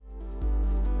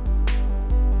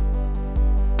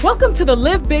Welcome to the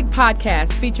Live Big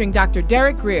podcast featuring Dr.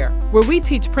 Derek Grier, where we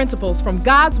teach principles from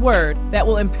God's Word that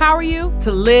will empower you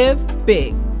to live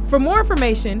big. For more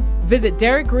information, visit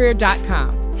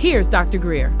derekgrier.com. Here's Dr.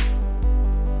 Grier.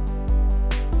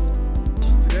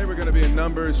 Today we're going to be in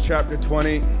Numbers chapter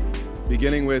 20,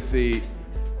 beginning with the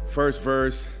first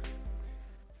verse.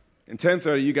 In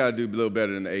 10:30, you got to do a little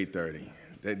better than 8:30.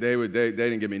 They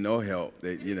didn't give me no help.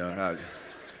 I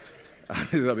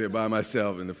was up here by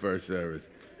myself in the first service.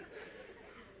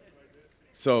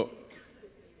 So,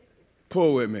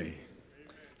 pull with me.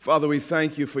 Father, we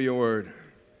thank you for your word.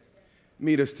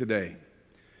 Meet us today.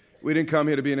 We didn't come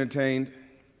here to be entertained.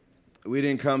 We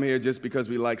didn't come here just because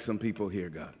we like some people here,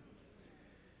 God.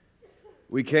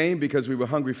 We came because we were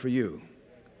hungry for you.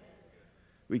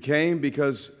 We came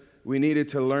because we needed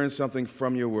to learn something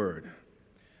from your word.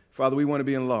 Father, we want to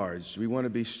be enlarged. We want to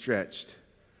be stretched.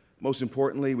 Most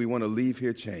importantly, we want to leave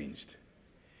here changed.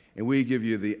 And we give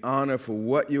you the honor for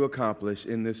what you accomplished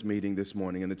in this meeting this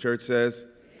morning. And the church says,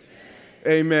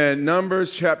 Amen.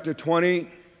 Numbers chapter 20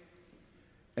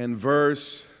 and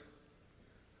verse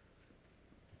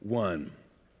 1.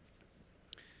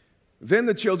 Then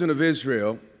the children of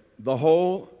Israel, the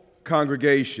whole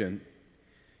congregation,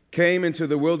 came into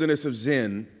the wilderness of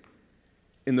Zin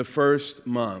in the first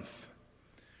month.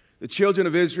 The children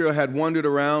of Israel had wandered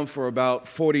around for about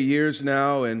 40 years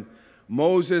now, and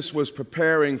Moses was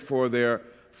preparing for their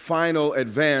final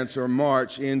advance or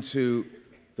march into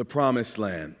the promised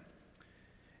land.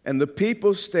 And the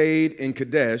people stayed in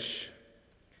Kadesh,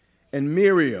 and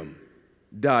Miriam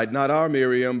died, not our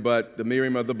Miriam, but the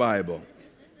Miriam of the Bible,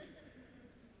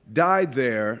 died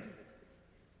there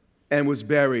and was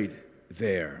buried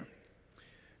there.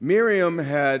 Miriam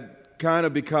had kind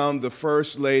of become the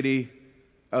first lady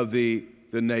of the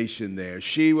nation there.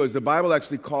 She was, the Bible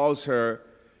actually calls her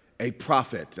a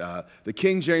prophet. The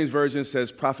King James Version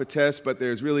says prophetess, but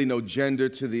there's really no gender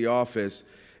to the office.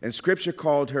 And Scripture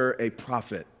called her a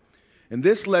prophet. And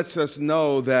this lets us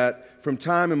know that from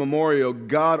time immemorial,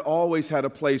 God always had a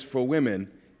place for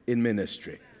women in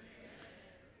ministry.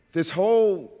 This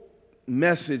whole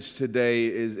message today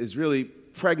is really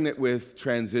pregnant with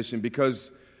transition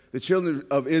because the children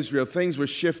of Israel, things were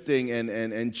shifting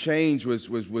and change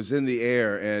was in the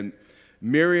air. And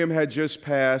Miriam had just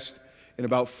passed. In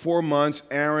about 4 months,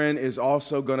 Aaron is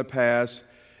also going to pass.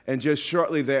 And just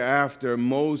shortly thereafter,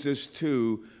 Moses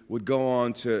too would go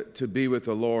on to be with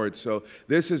the Lord. So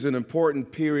this is an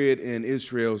important period in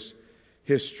Israel's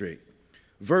history.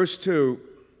 Verse 2,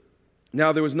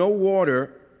 now there was no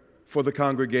water for the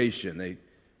congregation. They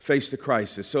faced a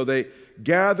crisis. So they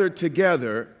gathered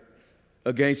together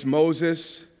against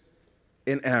Moses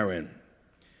and Aaron.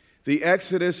 The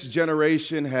Exodus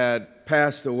generation had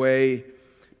passed away,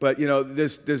 but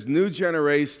this new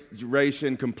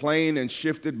generation complained and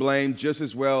shifted blame just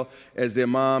as well as their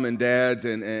mom and dads,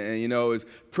 and it's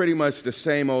pretty much the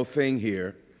same old thing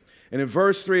here. And in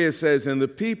verse 3 it says, and the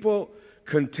people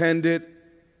contended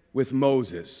with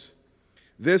Moses.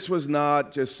 This was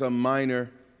not just some minor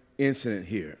incident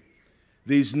here.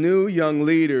 These new young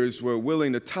leaders were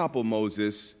willing to topple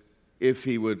Moses if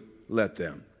he would let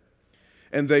them.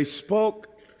 And they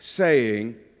spoke,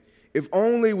 saying, if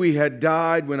only we had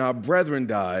died when our brethren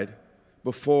died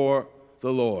before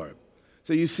the Lord.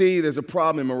 So you see, there's a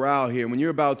problem in morale here. When you're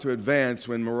about to advance,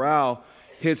 when morale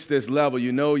hits this level,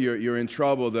 you know you're in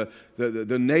trouble.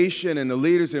 The nation and the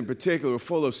leaders in particular are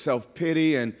full of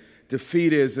self-pity and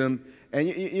defeatism. And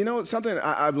you know something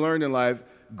I've learned in life?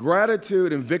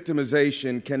 Gratitude and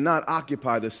victimization cannot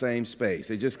occupy the same space.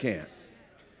 They just can't.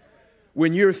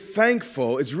 When you're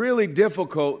thankful, it's really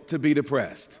difficult to be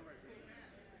depressed.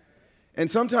 And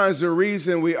sometimes the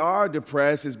reason we are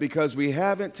depressed is because we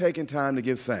haven't taken time to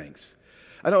give thanks.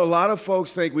 I know a lot of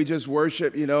folks think we just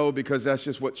worship, because that's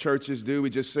just what churches do. We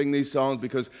just sing these songs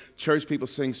because church people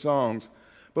sing songs.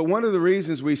 But one of the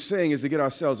reasons we sing is to get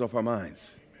ourselves off our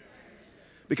minds.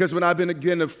 Because when I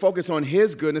begin to focus on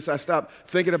His goodness, I stop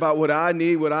thinking about what I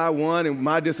need, what I want, and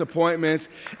my disappointments.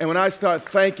 And when I start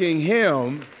thanking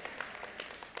Him,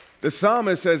 the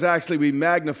psalmist says, actually, we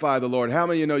magnify the Lord. How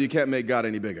many of you know you can't make God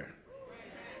any bigger?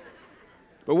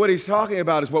 But what he's talking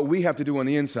about is what we have to do on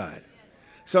the inside.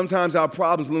 Sometimes our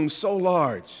problems loom so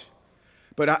large,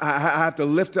 but I have to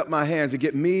lift up my hands and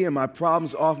get me and my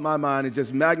problems off my mind and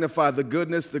just magnify the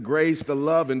goodness, the grace, the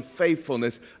love, and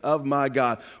faithfulness of my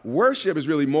God. Worship is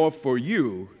really more for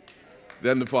you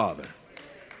than the Father.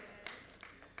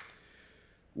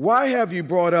 Why have you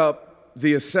brought up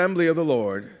the assembly of the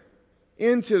Lord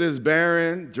into this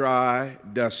barren, dry,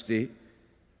 dusty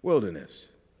wilderness?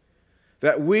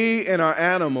 That we and our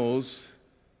animals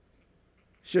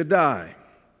should die.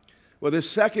 Well, this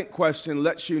second question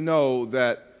lets you know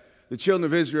that the children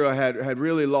of Israel had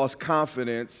really lost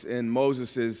confidence in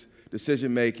Moses'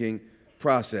 decision-making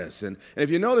process. And if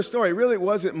you know the story, it really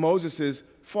wasn't Moses'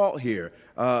 fault here.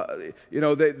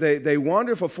 They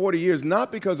wandered for 40 years,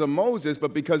 not because of Moses,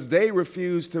 but because they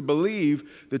refused to believe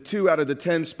the 2 out of the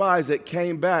 10 spies that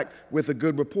came back with a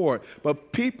good report.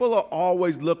 But people are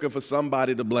always looking for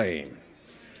somebody to blame.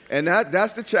 And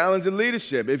that's the challenge in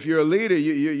leadership. If you're a leader,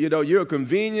 you're a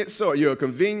convenient sort. You're a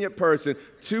convenient person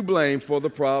to blame for the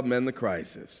problem and the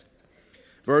crisis.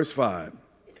 Verse 5.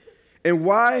 And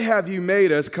why have you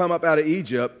made us come up out of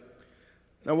Egypt?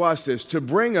 Now watch this. To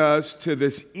bring us to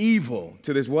this evil,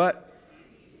 to this what?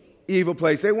 Evil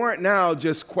place. They weren't now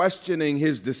just questioning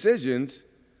his decisions.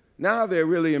 Now they're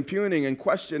really impugning and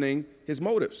questioning his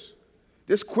motives.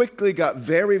 This quickly got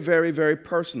very, very, very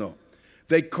personal.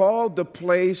 They called the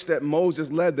place that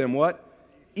Moses led them what?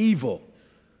 Evil.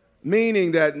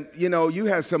 Meaning that, you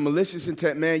had some malicious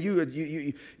intent. Man,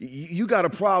 you got a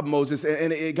problem, Moses.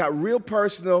 And it got real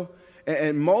personal.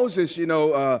 And Moses,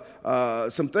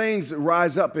 some things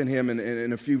rise up in him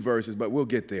in a few verses, but we'll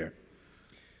get there.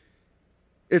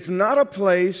 It's not a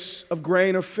place of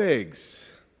grain or figs.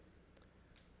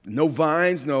 No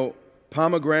vines, no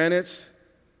pomegranates,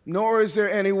 nor is there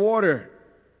any water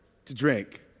to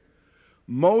drink.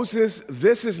 Moses,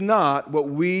 this is not what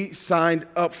we signed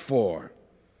up for.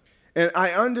 And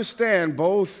I understand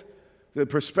both the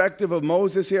perspective of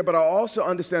Moses here, but I also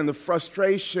understand the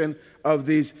frustration of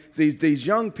these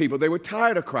young people. They were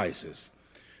tired of crisis.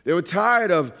 They were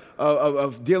tired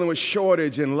of dealing with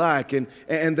shortage and lack, and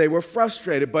they were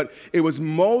frustrated. But it was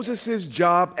Moses'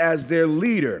 job as their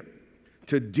leader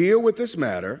to deal with this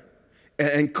matter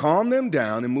and calm them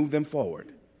down and move them forward.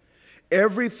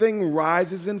 Everything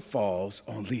rises and falls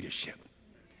on leadership.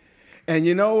 And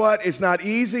you know what? It's not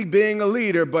easy being a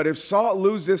leader, but if salt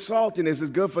loses saltiness, it's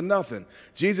good for nothing.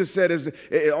 Jesus said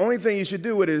the only thing you should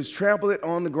do with it is trample it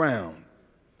on the ground.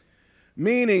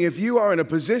 Meaning, if you are in a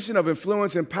position of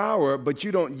influence and power, but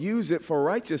you don't use it for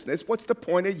righteousness, what's the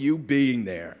point of you being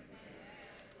there?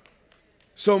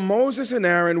 So Moses and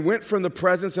Aaron went from the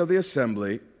presence of the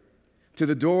assembly to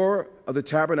the door of the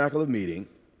tabernacle of meeting,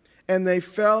 and they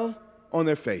fell on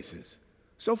their faces.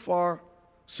 So far,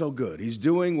 so good. He's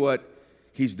doing what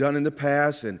he's done in the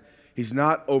past, and he's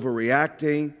not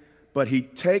overreacting, but he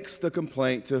takes the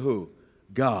complaint to who?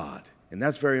 God. And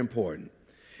that's very important.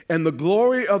 And the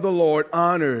glory of the Lord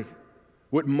honored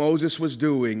what Moses was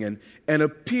doing and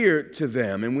appeared to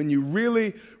them. And when you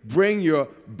really bring your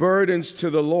burdens to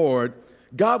the Lord,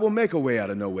 God will make a way out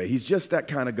of no way. He's just that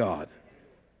kind of God.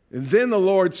 And then the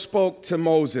Lord spoke to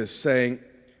Moses, saying,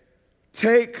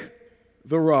 take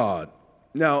the rod.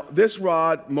 Now, this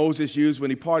rod Moses used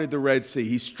when he parted the Red Sea.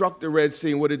 He struck the Red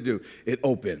Sea, and what did it do? It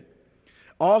opened.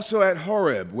 Also at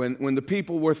Horeb, when the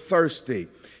people were thirsty,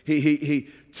 he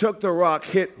took the rock,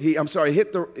 he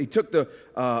took the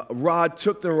rod,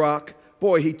 took the rock.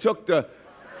 Boy, he took the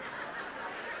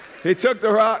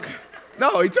rock.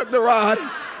 No, he took the rod.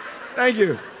 Thank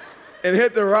you. And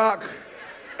hit the rock,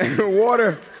 and the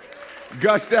water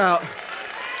gushed out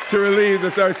to relieve the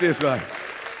thirst of life.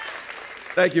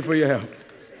 Thank you for your help.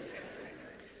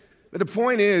 But the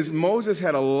point is, Moses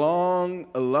had a long,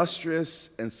 illustrious,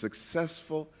 and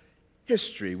successful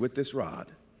history with this rod.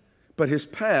 But his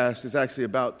past is actually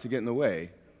about to get in the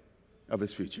way of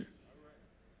his future.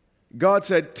 God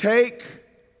said, take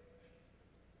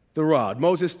the rod.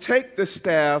 Moses, take the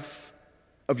staff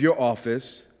of your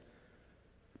office,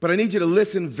 but I need you to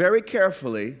listen very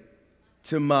carefully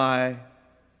to my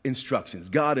instructions.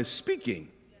 God is speaking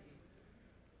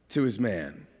to his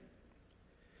man.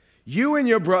 You and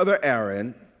your brother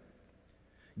Aaron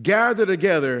gather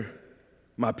together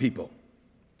my people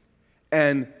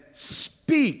and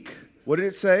speak. What did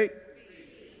it say?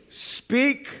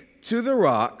 Speak to the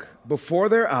rock before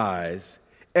their eyes,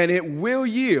 and it will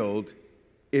yield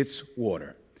its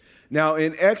water. Now,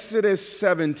 in Exodus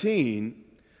 17,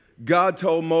 God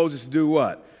told Moses to do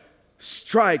what?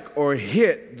 Strike or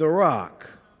hit the rock.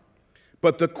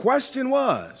 But the question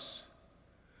was,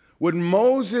 would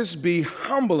Moses be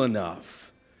humble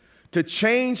enough to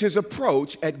change his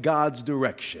approach at God's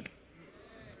direction?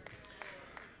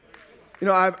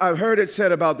 I've heard it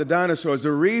said about the dinosaurs,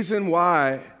 the reason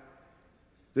why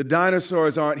the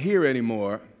dinosaurs aren't here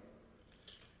anymore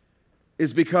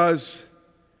is because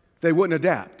they wouldn't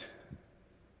adapt.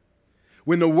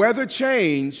 When the weather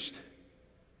changed,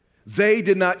 they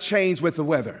did not change with the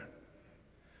weather.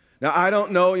 Now, I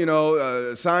don't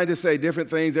know, scientists say different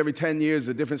things every 10 years,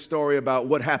 a different story about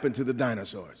what happened to the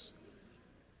dinosaurs.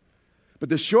 But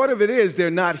the short of it is they're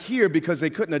not here because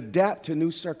they couldn't adapt to new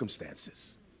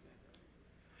circumstances.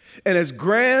 And as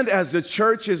grand as the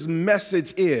church's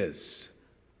message is,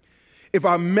 if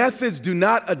our methods do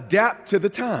not adapt to the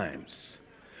times,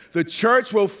 the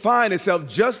church will find itself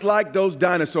just like those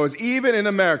dinosaurs, even in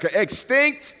America,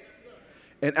 extinct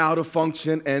and out of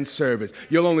function and service.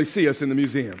 You'll only see us in the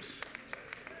museums.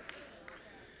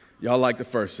 Y'all like the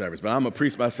first service, but I'm going to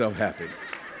preach myself happy.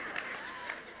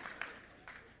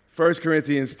 1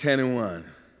 Corinthians 10:1.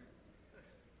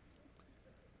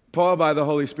 Paul, by the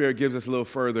Holy Spirit, gives us a little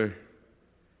further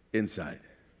insight.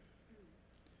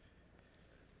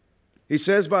 He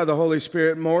says by the Holy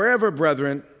Spirit, moreover,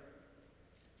 brethren,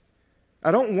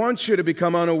 I don't want you to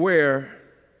become unaware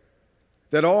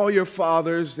that all your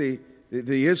fathers, the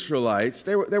Israelites,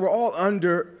 they were all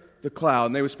under the cloud,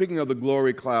 and they were speaking of the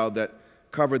glory cloud that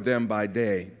covered them by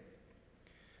day.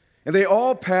 And they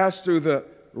all passed through the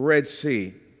Red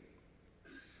Sea.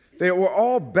 They were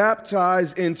all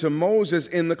baptized into Moses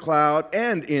in the cloud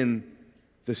and in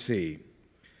the sea.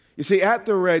 You see, at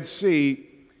the Red Sea,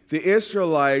 the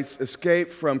Israelites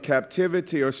escaped from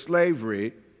captivity or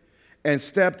slavery and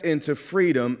stepped into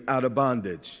freedom out of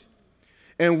bondage.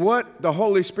 And what the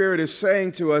Holy Spirit is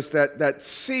saying to us, that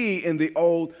sea in the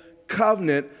Old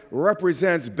Covenant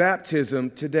represents baptism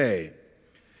today.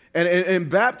 And in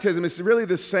baptism, it's really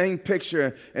the same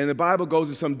picture, and the Bible goes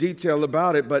into some detail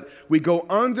about it, but we go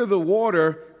under the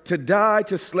water to die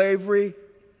to slavery,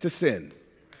 to sin.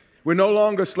 We're no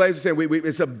longer slaves to sin.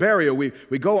 It's a burial. We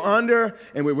go under,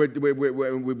 and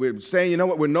we're saying, you know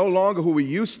what, we're no longer who we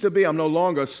used to be. I'm no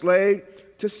longer a slave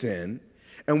to sin.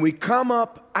 And we come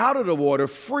up out of the water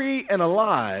free and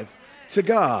alive to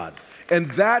God. And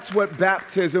that's what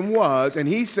baptism was. And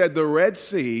he said the Red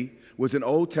Sea was an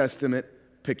Old Testament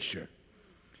picture.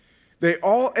 They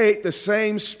all ate the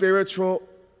same spiritual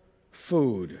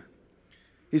food.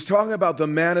 He's talking about the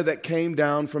manna that came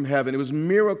down from heaven. It was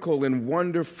miracle and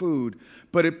wonder food,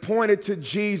 but it pointed to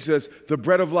Jesus, the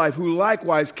bread of life, who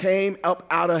likewise came up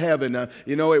out of heaven.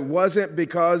 It wasn't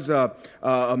because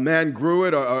a man grew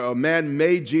it or a man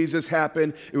made Jesus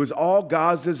happen. It was all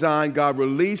God's design. God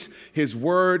released his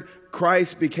word.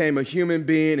 Christ became a human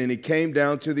being, and he came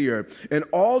down to the earth. And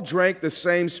all drank the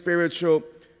same spiritual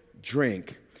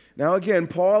drink. Now again,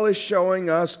 Paul is showing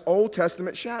us Old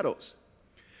Testament shadows.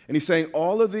 And he's saying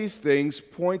all of these things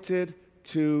pointed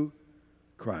to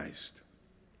Christ.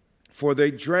 For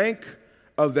they drank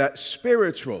of that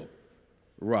spiritual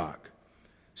rock.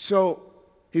 So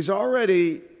he's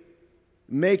already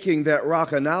making that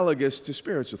rock analogous to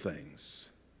spiritual things.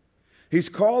 He's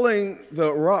calling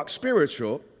the rock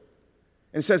spiritual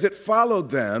and says it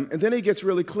followed them, and then he gets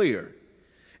really clear.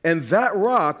 And that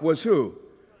rock was who?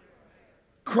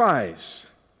 Christ.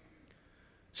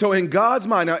 So in God's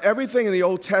mind, now everything in the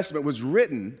Old Testament was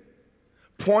written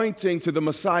pointing to the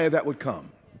Messiah that would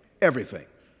come. Everything.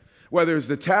 Whether it was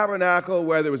the tabernacle,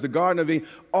 whether it was the Garden of Eden,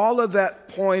 all of that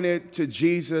pointed to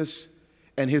Jesus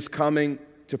and his coming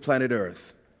to planet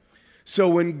Earth. So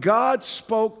when God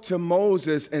spoke to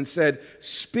Moses and said,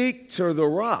 speak to the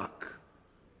rock,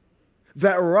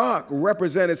 that rock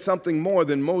represented something more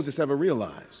than Moses ever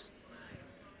realized.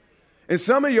 In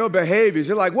some of your behaviors,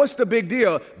 you're like, what's the big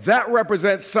deal? That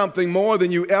represents something more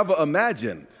than you ever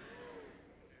imagined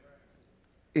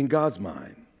in God's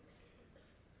mind.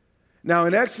 Now,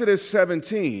 in Exodus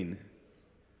 17,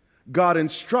 God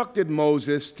instructed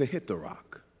Moses to hit the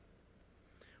rock.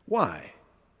 Why?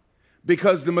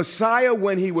 Because the Messiah,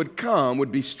 when he would come,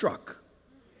 would be struck.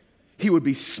 He would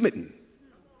be smitten.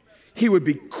 He would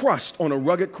be crushed on a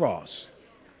rugged cross,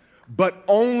 but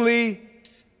only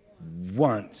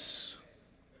once.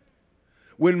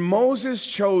 When Moses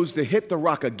chose to hit the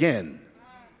rock again,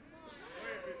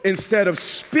 instead of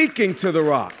speaking to the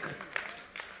rock,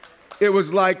 it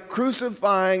was like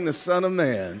crucifying the Son of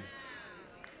Man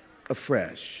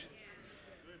afresh.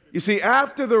 You see,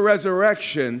 after the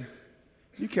resurrection,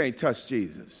 you can't touch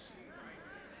Jesus.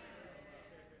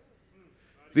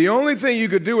 The only thing you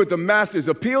could do with the Master is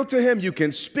appeal to him. You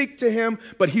can speak to him,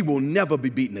 but he will never be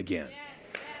beaten again.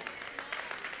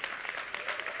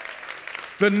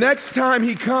 The next time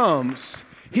he comes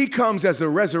as a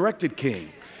resurrected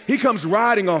king. He comes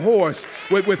riding a horse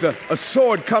with a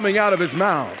sword coming out of his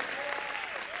mouth.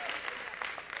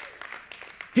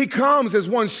 He comes as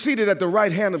one seated at the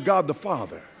right hand of God the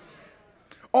Father.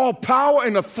 All power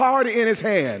and authority in his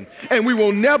hand, and we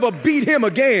will never beat him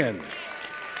again.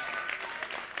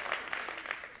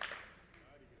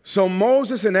 So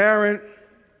Moses and Aaron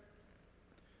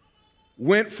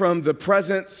went from the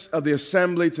presence of the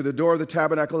assembly to the door of the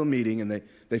tabernacle meeting, and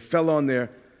they fell on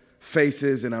their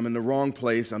faces, and I'm in the wrong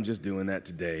place. I'm just doing that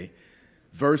today.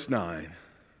 Verse 9,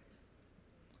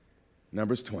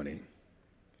 Numbers 20.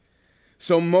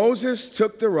 So Moses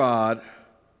took the rod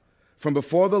from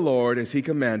before the Lord as he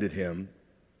commanded him,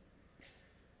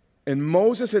 and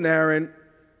Moses and Aaron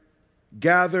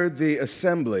gathered the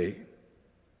assembly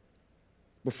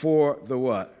before the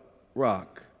what?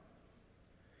 Rock.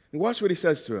 And watch what he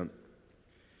says to him.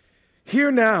 Hear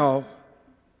now,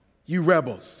 you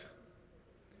rebels.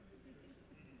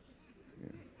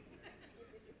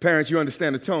 Parents, you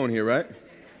understand the tone here, right?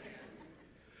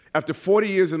 After 40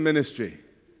 years of ministry,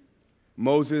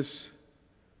 Moses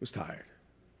was tired.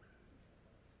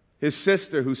 His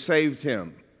sister, who saved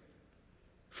him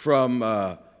from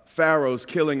Pharaoh's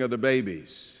killing of the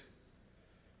babies,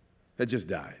 had just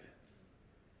died.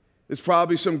 There's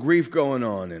probably some grief going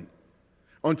on. And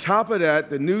on top of that,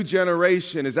 the new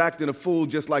generation is acting a fool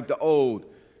just like the old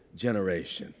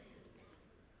generation.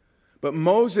 But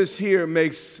Moses here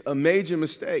makes a major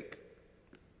mistake.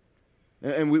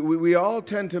 And we all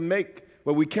tend to make,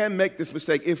 well, we can make this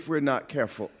mistake if we're not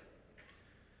careful.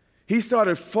 He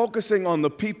started focusing on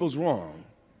the people's wrong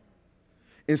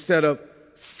instead of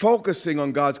focusing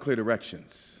on God's clear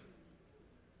directions.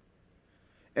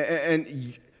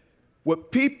 And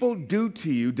what people do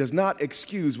to you does not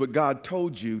excuse what God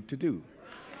told you to do.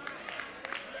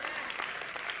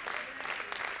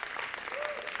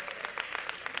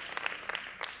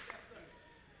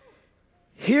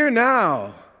 Hear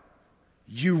now,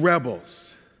 you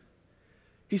rebels.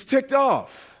 He's ticked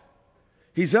off.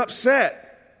 He's upset.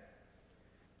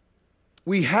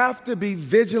 We have to be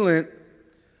vigilant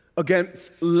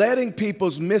against letting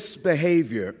people's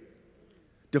misbehavior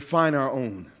define our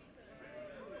own.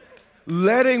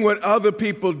 Letting what other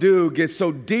people do get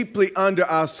so deeply under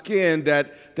our skin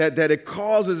that it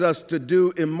causes us to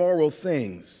do immoral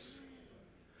things.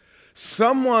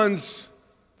 Someone's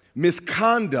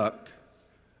misconduct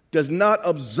does not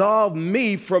absolve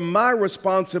me from my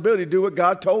responsibility to do what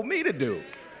God told me to do.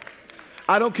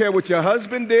 I don't care what your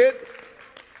husband did,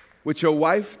 what your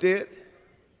wife did.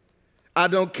 I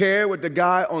don't care what the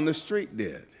guy on the street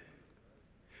did.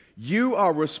 You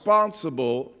are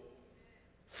responsible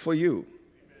for you.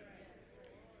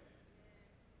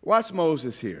 Watch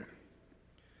Moses here.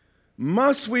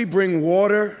 Must we bring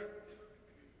water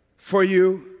for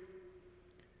you?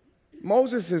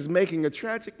 Moses is making a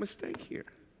tragic mistake here.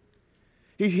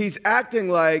 He's acting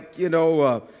like, he and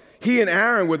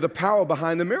Aaron were the power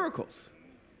behind the miracles.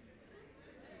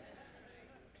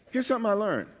 Here's something I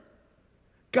learned.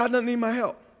 God doesn't need my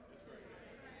help.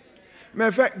 Matter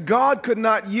of fact, God could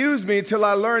not use me until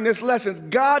I learned this lesson.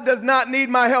 God does not need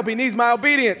my help. He needs my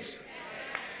obedience.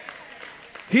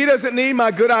 He doesn't need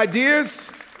my good ideas.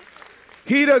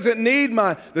 He doesn't need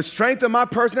the strength of my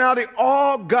personality.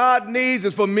 All God needs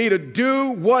is for me to do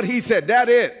what he said.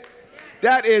 That's it.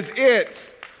 That is it.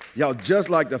 Y'all, just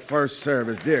like the first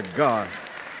service, dear God.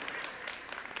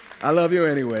 I love you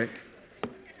anyway.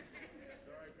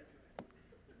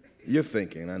 You're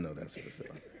thinking, I know that's what it's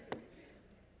about.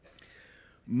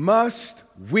 Must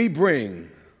we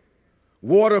bring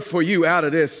water for you out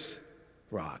of this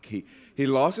rock? He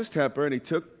lost his temper and he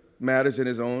took matters in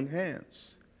his own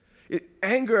hands.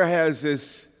 Anger has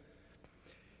this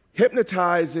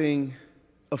hypnotizing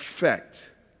effect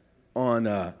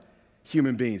on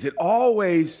human beings. It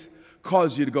always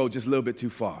causes you to go just a little bit too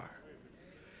far.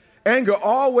 Anger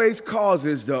always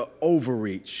causes the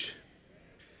overreach.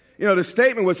 The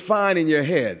statement was fine in your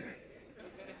head.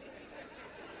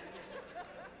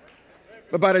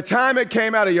 But by the time it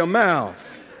came out of your mouth,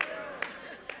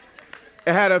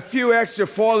 it had a few extra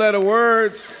four-letter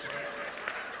words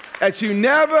that you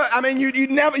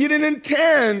didn't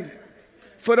intend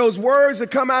for those words to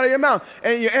come out of your mouth.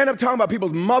 And you end up talking about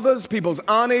people's mothers, people's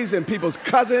aunties, and people's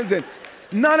cousins, and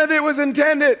none of it was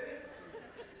intended.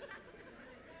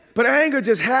 But anger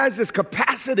just has this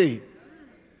capacity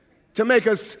to make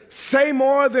us say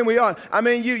more than we ought.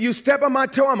 You step on my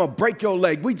toe, I'm going to break your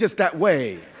leg. We just that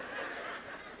way.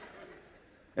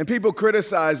 And people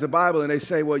criticize the Bible and they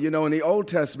say, well, in the Old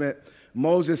Testament,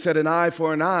 Moses said an eye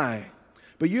for an eye.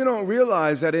 But you don't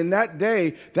realize that in that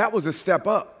day, that was a step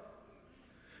up.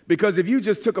 Because if you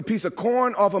just took a piece of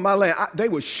corn off of my land, they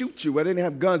would shoot you. They didn't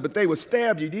have guns, but they would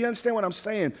stab you. Do you understand what I'm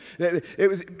saying?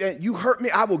 You hurt me,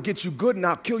 I will get you good and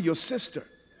I'll kill your sister.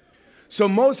 So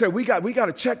Moses said, we got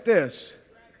to check this.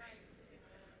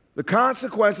 The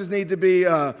consequences need to be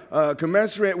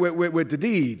commensurate with the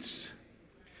deeds.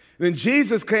 Then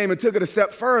Jesus came and took it a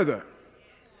step further.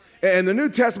 And the New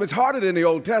Testament's harder than the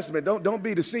Old Testament. Don't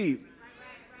be deceived.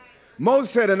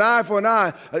 Moses said an eye for an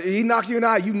eye. He knock you in the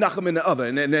eye, you knock him in the other,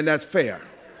 and then that's fair.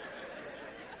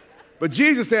 But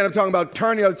Jesus standing up talking about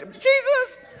turn the other.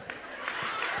 Jesus!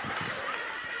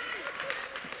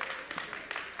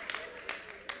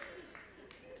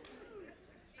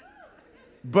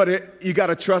 But you got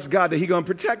to trust God that He's going to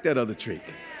protect that other tree.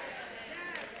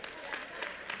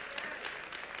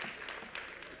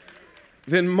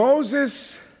 Then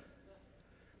Moses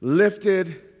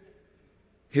lifted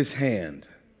his hand.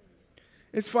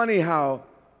 It's funny how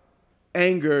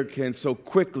anger can so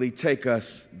quickly take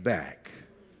us back.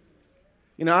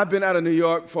 You know, I've been out of New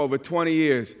York for over 20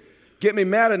 years. Get me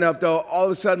mad enough, though, all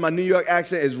of a sudden my New York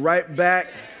accent is right back.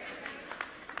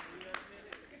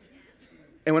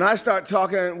 And when I start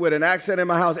talking with an accent in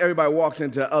my house, everybody walks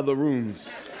into other rooms.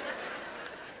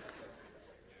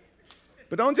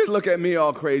 But don't just look at me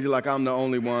all crazy like I'm the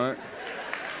only one.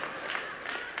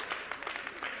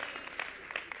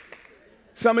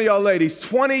 Some of y'all ladies,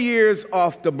 20 years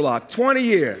off the block, 20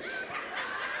 years.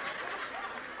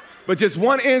 But just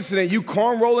one incident, you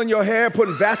corn rolling your hair,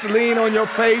 putting Vaseline on your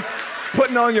face,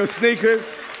 putting on your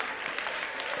sneakers.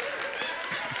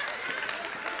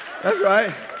 That's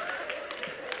right.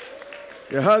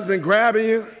 Your husband grabbing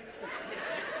you,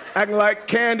 acting like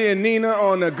Candy and Nina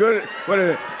on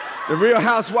the Real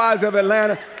Housewives of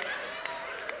Atlanta.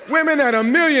 Women that are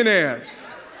millionaires,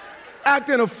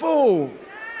 acting a fool.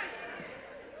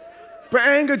 But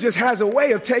anger just has a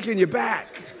way of taking you back.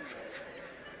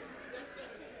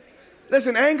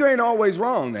 Listen, anger ain't always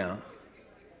wrong now.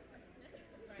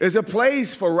 There's a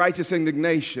place for righteous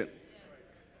indignation.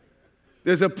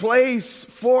 There's a place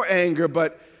for anger,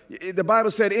 but the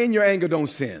Bible said, in your anger, don't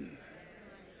sin.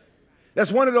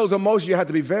 That's one of those emotions you have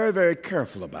to be very, very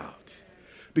careful about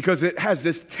because it has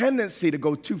this tendency to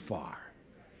go too far.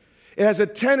 It has a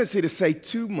tendency to say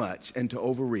too much and to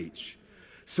overreach.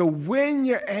 So when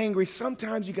you're angry,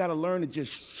 sometimes you got to learn to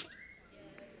just...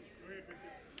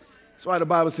 That's why the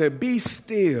Bible said, be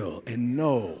still and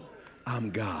know I'm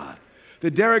God.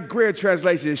 The Derek Grier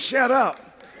translation is, shut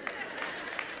up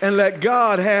and let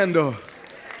God handle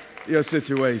your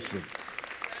situation.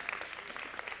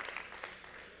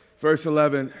 Verse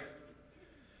 11,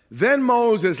 then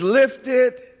Moses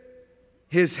lifted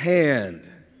his hand.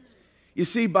 You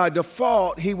see, by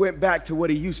default, he went back to what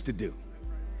he used to do.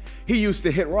 He used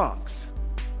to hit rocks.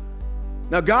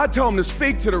 Now, God told him to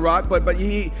speak to the rock, but by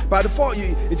default,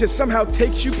 it just somehow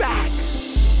takes you back.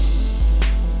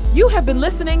 You have been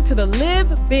listening to the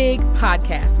Live Big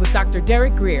podcast with Dr.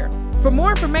 Derek Grier. For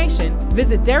more information,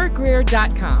 visit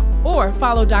derekgrier.com or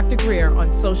follow Dr. Grier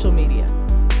on social media.